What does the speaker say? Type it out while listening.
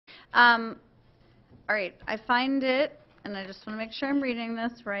All right, I find it, and I just want to make sure I'm reading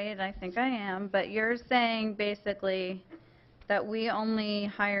this right. I think I am, but you're saying basically that we only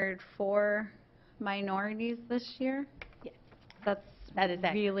hired 4 minorities this year? Yes. That's That is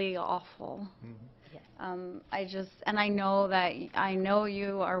accurate. really awful. Yes. And I know that, I know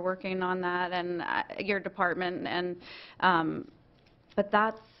you are working on that and your department, and, but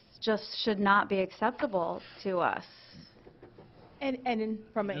that's just should not be acceptable to us.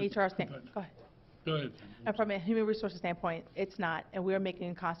 From an HR standpoint, go ahead. Go ahead. And from a human resources standpoint, it's not, and we are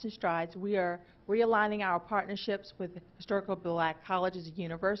making constant strides. We are realigning our partnerships with historical Black colleges and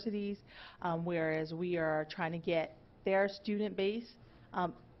universities, whereas we are trying to get their student base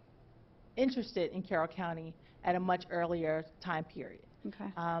interested in Carroll County at a much earlier time period.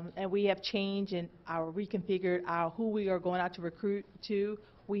 Okay. And we have changed and reconfigured who we are going out to recruit to.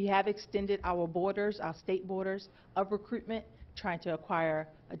 We have extended our borders, our state borders of recruitment, trying to acquire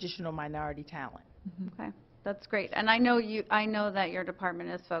additional minority talent. Okay, that's great. And I know that your department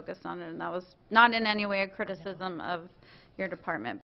is focused on it, and that was not in any way a criticism of your department.